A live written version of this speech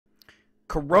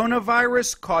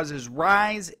Coronavirus causes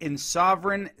rise in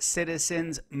sovereign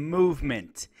citizens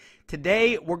movement.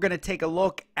 Today, we're going to take a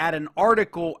look at an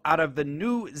article out of the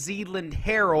New Zealand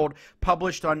Herald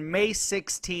published on May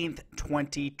 16th,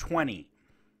 2020.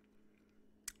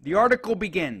 The article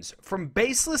begins, from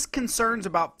baseless concerns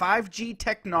about 5G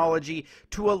technology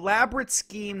to elaborate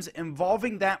schemes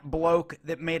involving that bloke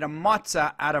that made a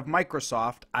matzah out of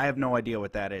Microsoft. I have no idea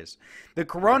what that is. The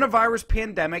coronavirus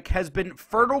pandemic has been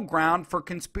fertile ground for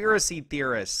conspiracy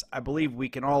theorists. I believe we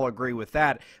can all agree with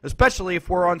that, especially if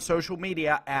we're on social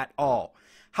media at all.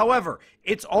 However,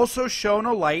 it's also shown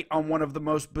a light on one of the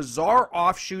most bizarre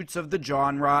offshoots of the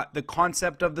genre, the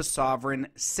concept of the sovereign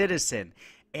citizen.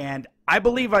 And I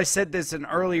believe I said this in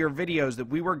earlier videos that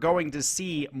we were going to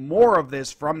see more of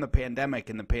this from the pandemic,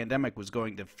 and the pandemic was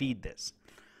going to feed this.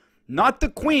 Not the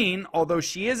Queen, although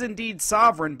she is indeed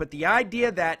sovereign, but the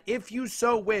idea that if you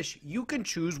so wish, you can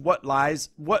choose what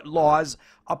laws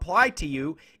apply to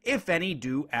you, if any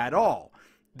do at all.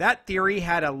 That theory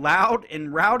had a loud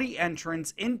and rowdy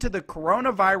entrance into the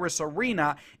coronavirus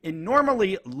arena in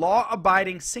normally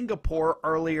law-abiding Singapore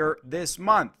earlier this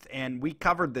month, and we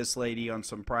covered this lady on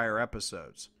some prior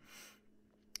episodes.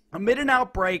 Amid an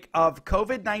outbreak of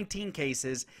COVID-19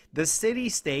 cases, the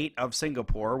city-state of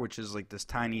Singapore, which is like this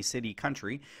tiny city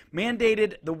country,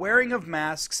 mandated the wearing of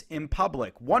masks in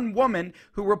public. One woman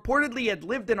who reportedly had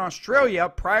lived in Australia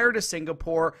prior to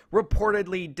Singapore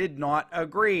reportedly did not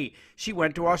agree. She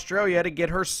went to Australia to get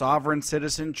her sovereign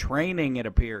citizen training, it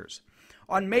appears.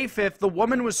 On May 5th, the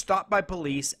woman was stopped by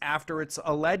police after it's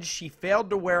alleged she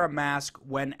failed to wear a mask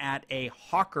when at a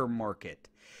hawker market.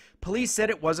 Police said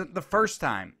it wasn't the first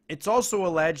time. It's also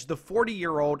alleged the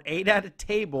 40-year-old ate at a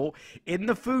table in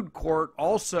the food court,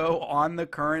 also on the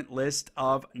current list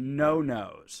of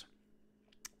no-nos.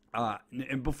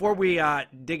 And before we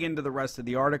dig into the rest of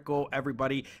the article,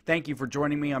 everybody, thank you for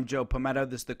joining me. I'm Joe Palmetto.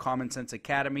 This is the Common Sense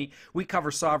Academy. We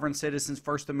cover sovereign citizens,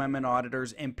 First Amendment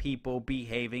auditors, and people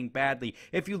behaving badly.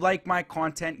 If you like my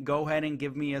content, go ahead and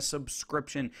give me a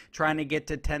subscription. Trying to get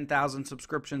to 10,000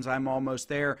 subscriptions. I'm almost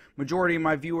there. Majority of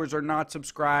my viewers are not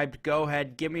subscribed. Go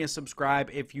ahead, give me a subscribe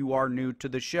if you are new to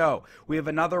the show. We have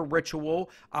another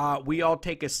ritual. We all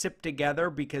take a sip together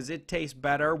because it tastes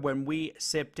better when we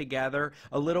sip together.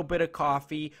 A little bit of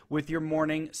coffee with your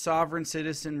morning sovereign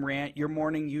citizen rant, your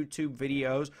morning YouTube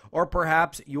videos, or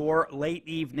perhaps your late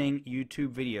evening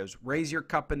YouTube videos. Raise your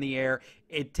cup in the air.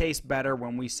 It tastes better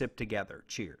when we sip together.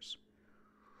 Cheers.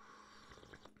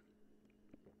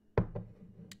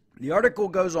 The article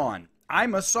goes on.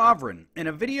 I'm a sovereign. In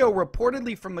a video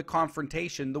reportedly from the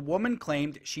confrontation, the woman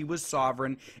claimed she was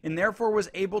sovereign and therefore was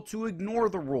able to ignore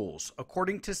the rules,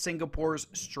 according to Singapore's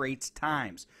Straits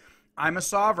Times. I'm a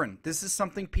sovereign. This is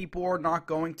something people are not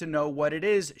going to know what it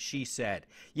is, she said.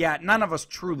 Yeah, none of us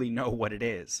truly know what it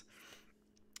is.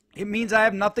 It means I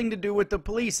have nothing to do with the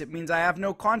police. It means I have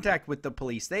no contact with the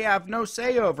police. They have no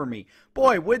say over me.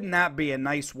 Boy, wouldn't that be a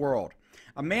nice world?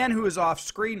 A man who is off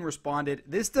screen responded,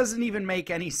 "This doesn't even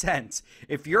make any sense.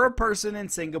 If you're a person in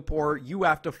Singapore, you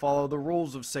have to follow the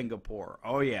rules of Singapore."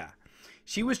 Oh, yeah.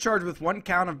 She was charged with 1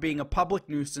 count of being a public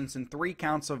nuisance and 3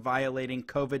 counts of violating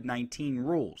COVID-19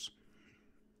 rules.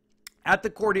 At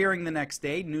the court hearing the next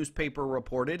day, newspaper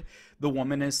reported the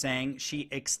woman is saying she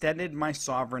extended my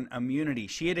sovereign immunity.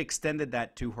 She had extended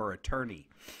that to her attorney.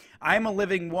 I am a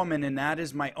living woman, and that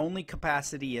is my only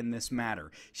capacity in this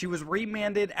matter. She was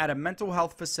remanded at a mental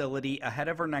health facility ahead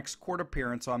of her next court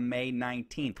appearance on May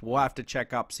 19th. We'll have to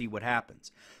check up, see what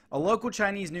happens. A local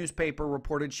Chinese newspaper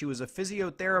reported she was a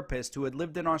physiotherapist who had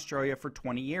lived in Australia for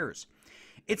 20 years.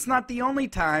 It's not the only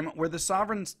time where the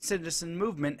sovereign citizen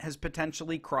movement has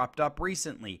potentially cropped up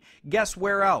recently. Guess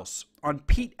where else? On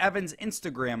Pete Evans'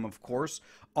 Instagram, of course,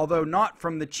 although not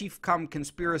from the chief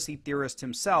conspiracy theorist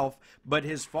himself, but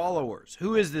his followers.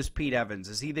 Who is this Pete Evans?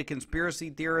 Is he the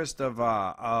conspiracy theorist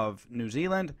of New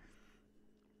Zealand?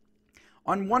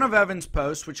 On one of Evans'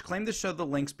 posts, which claimed to show the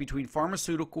links between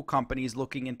pharmaceutical companies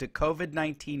looking into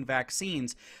COVID-19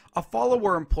 vaccines, a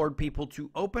follower implored people to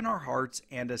open our hearts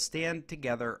and to stand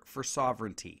together for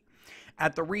sovereignty.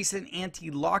 At the recent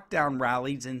anti-lockdown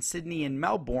rallies in Sydney and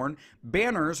Melbourne,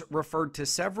 banners referred to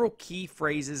several key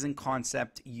phrases and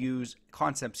concepts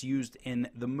used in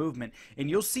the movement. And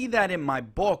you'll see that in my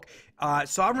book.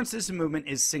 Sovereign citizen movement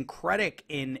is syncretic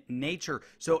in nature.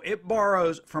 So it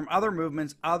borrows from other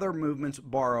movements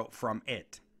borrow from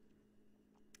it.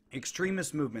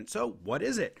 Extremist movement. So what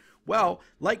is it? Well,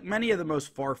 like many of the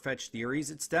most far-fetched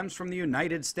theories, it stems from the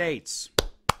United States.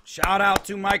 Shout out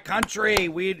to my country.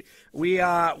 We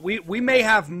may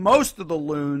have most of the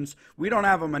loons. We don't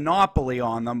have a monopoly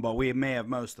on them, but we may have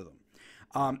most of them.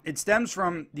 It stems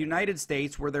from the United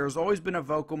States, where there has always been a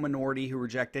vocal minority who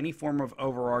reject any form of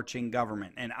overarching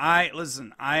government. And I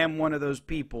am one of those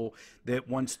people that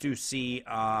wants to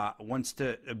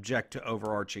object to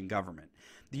overarching government.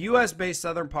 The U.S.-based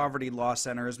Southern Poverty Law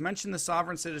Center has mentioned the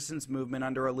sovereign citizens movement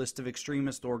under a list of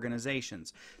extremist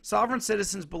organizations. Sovereign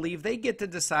citizens believe they get to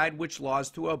decide which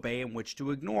laws to obey and which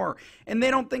to ignore, and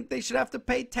they don't think they should have to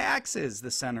pay taxes,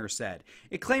 the center said.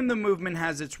 It claimed the movement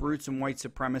has its roots in white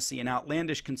supremacy and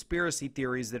outlandish conspiracy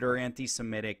theories that are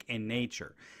anti-Semitic in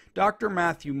nature. Dr.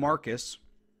 Matthew Marcus,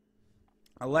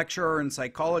 a lecturer in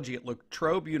psychology at La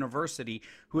Trobe University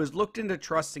who has looked into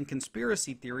trust and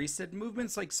conspiracy theories, said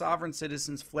movements like sovereign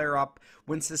citizens flare up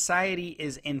when society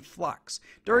is in flux.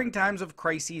 During times of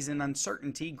crises and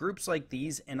uncertainty, groups like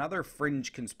these and other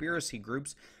fringe conspiracy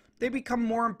groups, they become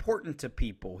more important to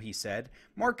people, he said.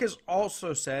 Marcus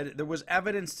also said there was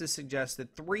evidence to suggest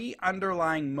that 3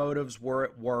 underlying motives were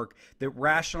at work that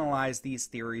rationalized these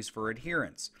theories for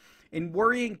adherence. In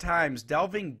worrying times,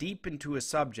 delving deep into a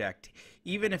subject,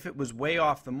 even if it was way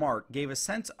off the mark, gave a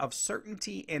sense of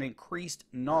certainty and increased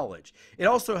knowledge. It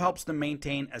also helps to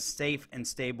maintain a safe and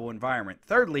stable environment.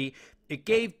 Thirdly, it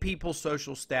gave people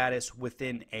social status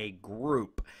within a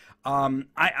group.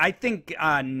 I think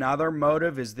another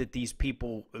motive is that these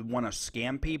people want to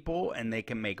scam people and they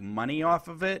can make money off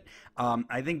of it.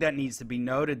 I think that needs to be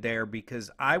noted there,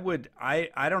 because I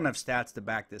don't have stats to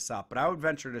back this up, but I would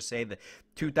venture to say the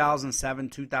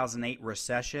 2007-2008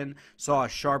 recession saw a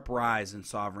sharp rise in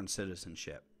sovereign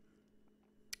citizenship.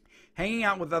 Hanging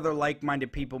out with other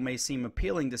like-minded people may seem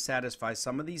appealing to satisfy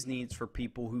some of these needs for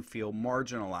people who feel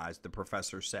marginalized, the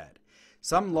professor said.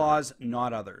 Some laws,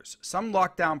 not others. Some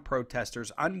lockdown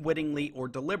protesters unwittingly or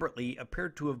deliberately appear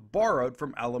to have borrowed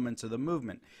from elements of the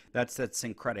movement. That's that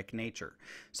syncretic nature.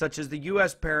 Such as the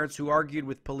U.S. parents who argued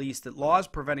with police that laws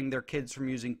preventing their kids from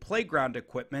using playground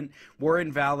equipment were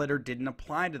invalid or didn't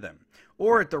apply to them.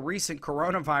 Or at the recent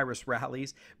coronavirus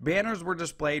rallies, banners were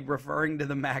displayed referring to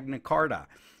the Magna Carta.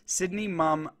 Sydney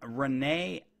mum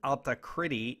Renee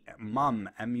Altacrity, mum,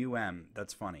 M-U-M,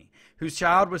 that's funny, whose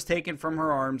child was taken from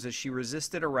her arms as she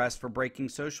resisted arrest for breaking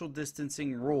social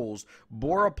distancing rules,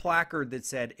 bore a placard that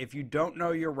said, "If you don't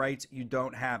know your rights, you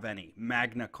don't have any.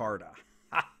 Magna Carta."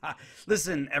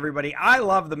 Listen, everybody, I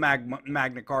love the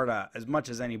Magna Carta as much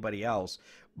as anybody else,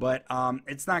 but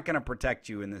it's not going to protect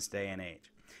you in this day and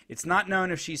age. It's not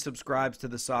known if she subscribes to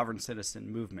the sovereign citizen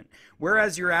movement.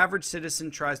 Whereas your average citizen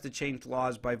tries to change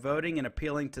laws by voting and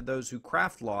appealing to those who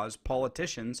craft laws,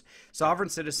 politicians, sovereign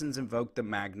citizens invoke the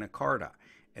Magna Carta.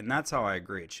 And that's how I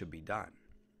agree it should be done.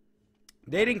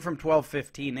 Dating from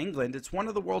 1215 England, it's one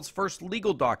of the world's first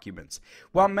legal documents,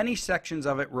 while many sections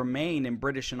of it remain in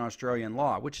British and Australian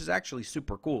law, which is actually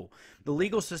super cool. The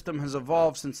legal system has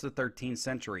evolved since the 13th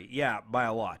century. Yeah, by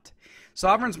a lot.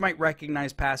 Sovereigns might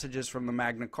recognize passages from the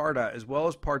Magna Carta as well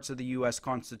as parts of the U.S.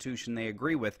 Constitution they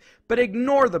agree with, but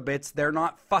ignore the bits they're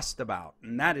not fussed about,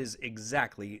 and that is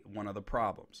exactly one of the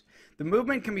problems. The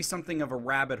movement can be something of a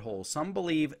rabbit hole. Some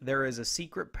believe there is a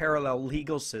secret parallel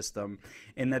legal system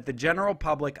and that the general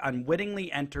public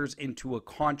unwittingly enters into a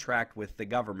contract with the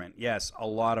government. Yes, a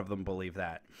lot of them believe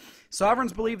that.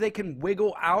 Sovereigns believe they can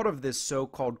wiggle out of this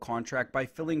so-called contract by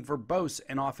filling verbose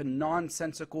and often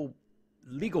nonsensical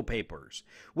legal papers,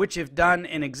 which if done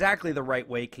in exactly the right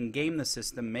way can game the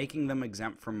system, making them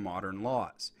exempt from modern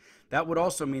laws. That would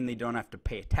also mean they don't have to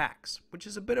pay a tax, which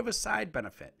is a bit of a side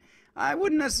benefit. I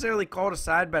wouldn't necessarily call it a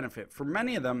side benefit. For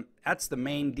many of them, that's the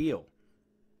main deal.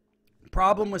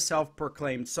 Problem with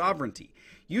self-proclaimed sovereignty.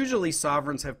 Usually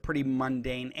sovereigns have pretty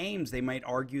mundane aims. They might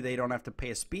argue they don't have to pay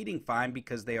a speeding fine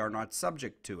because they are not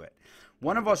subject to it.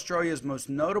 One of Australia's most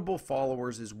notable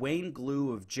followers is Wayne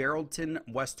Glue of Geraldton,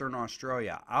 Western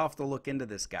Australia. I'll have to look into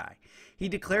this guy. He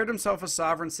declared himself a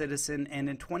sovereign citizen and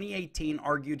in 2018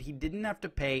 argued he didn't have to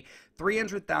pay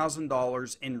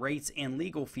 $300,000 in rates and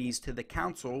legal fees to the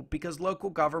council because local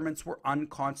governments were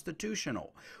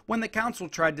unconstitutional. When the council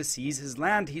tried to seize his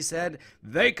land, he said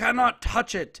they cannot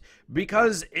touch it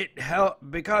because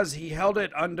he held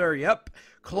it under,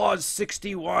 Clause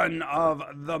 61 of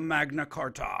the Magna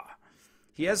Carta.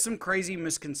 He has some crazy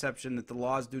misconception that the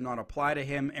laws do not apply to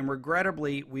him, and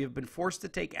regrettably, we have been forced to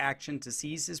take action to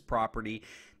seize his property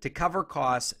to cover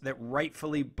costs that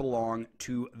rightfully belong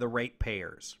to the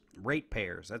ratepayers.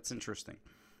 Ratepayers, that's interesting.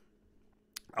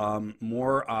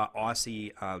 More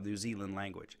Aussie, New Zealand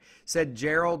language. Said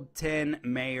Geraldton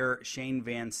Mayor Shane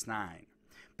Van Stein.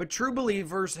 But true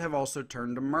believers have also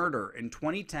turned to murder. In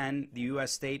 2010, the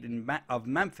U.S. state of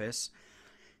Memphis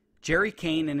Jerry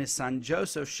Kane and his son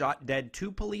Joseph shot dead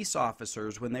 2 police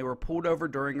officers when they were pulled over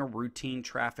during a routine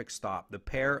traffic stop. The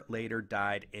pair later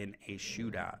died in a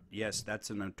shootout. Yes,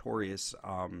 that's a notorious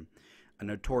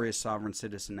sovereign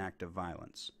citizen act of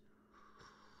violence.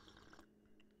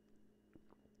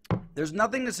 There's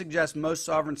nothing to suggest most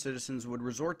sovereign citizens would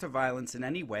resort to violence in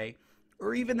any way,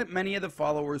 or even that many of the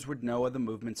followers would know of the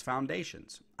movement's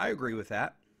foundations. I agree with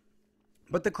that.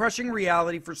 But the crushing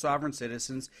reality for sovereign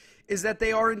citizens is that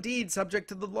they are indeed subject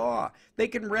to the law. They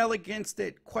can rail against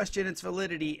it, question its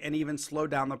validity, and even slow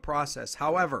down the process.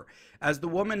 However, as the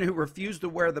woman who refused to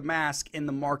wear the mask in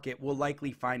the market will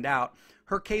likely find out,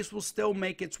 her case will still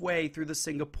make its way through the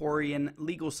Singaporean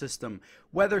legal system,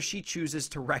 whether she chooses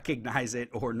to recognize it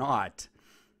or not.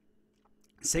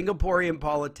 Singaporean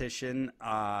politician,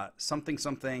 something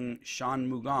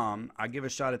Shanmugam, I give a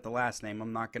shot at the last name,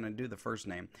 I'm not going to do the first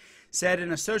name, said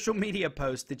in a social media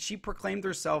post that she proclaimed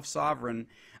herself sovereign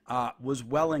was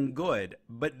well and good,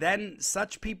 but then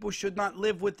such people should not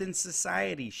live within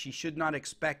society. She should not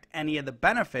expect any of the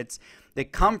benefits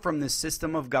that come from this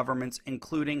system of governments,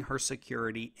 including her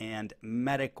security and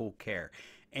medical care.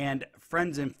 And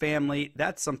friends and family,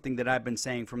 that's something that I've been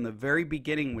saying from the very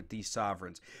beginning with these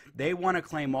sovereigns. They want to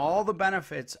claim all the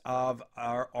benefits of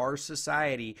our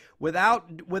society without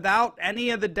any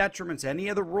of the detriments, any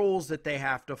of the rules that they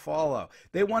have to follow.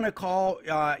 They want to call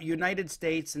United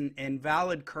States and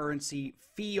valid currency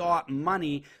fiat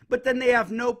money, but then they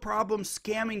have no problem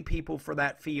scamming people for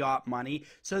that fiat money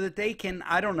so that they can,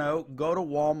 I don't know, go to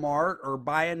Walmart or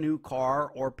buy a new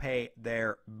car or pay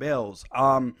their bills.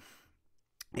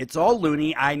 It's all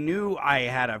loony. I knew I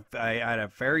had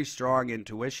a very strong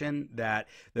intuition that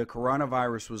the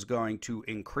coronavirus was going to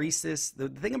increase this. The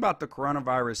thing about the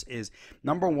coronavirus is,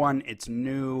 number one, it's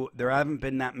new. There haven't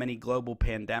been that many global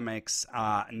pandemics,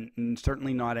 and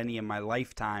certainly not any in my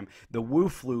lifetime. The Wu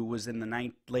flu was in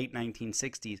the late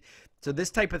 1960s. So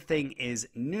this type of thing is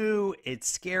new. It's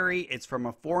scary. It's from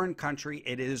a foreign country.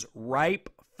 It is ripe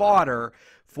fodder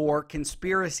for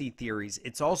conspiracy theories.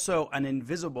 It's also an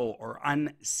invisible or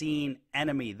unseen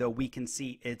enemy, though we can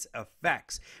see its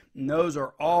effects. And those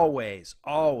are always,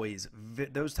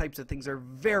 those types of things are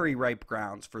very ripe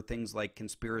grounds for things like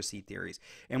conspiracy theories.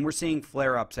 And we're seeing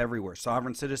flare-ups everywhere.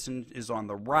 Sovereign citizen is on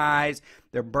the rise.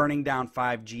 They're burning down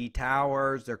 5G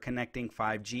towers. They're connecting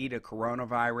 5G to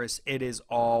coronavirus. It is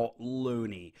all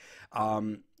loony.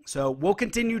 So we'll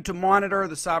continue to monitor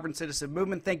the sovereign citizen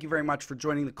movement. Thank you very much for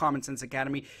joining the Common Sense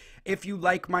Academy. If you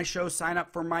like my show, sign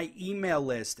up for my email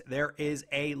list. There is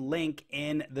a link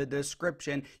in the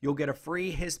description. You'll get a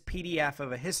free PDF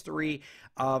of a history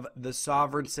of the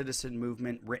sovereign citizen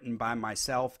movement written by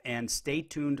myself. And stay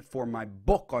tuned for my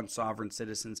book on sovereign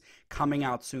citizens coming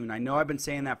out soon. I know I've been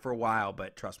saying that for a while,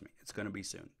 but trust me, it's going to be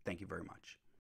soon. Thank you very much.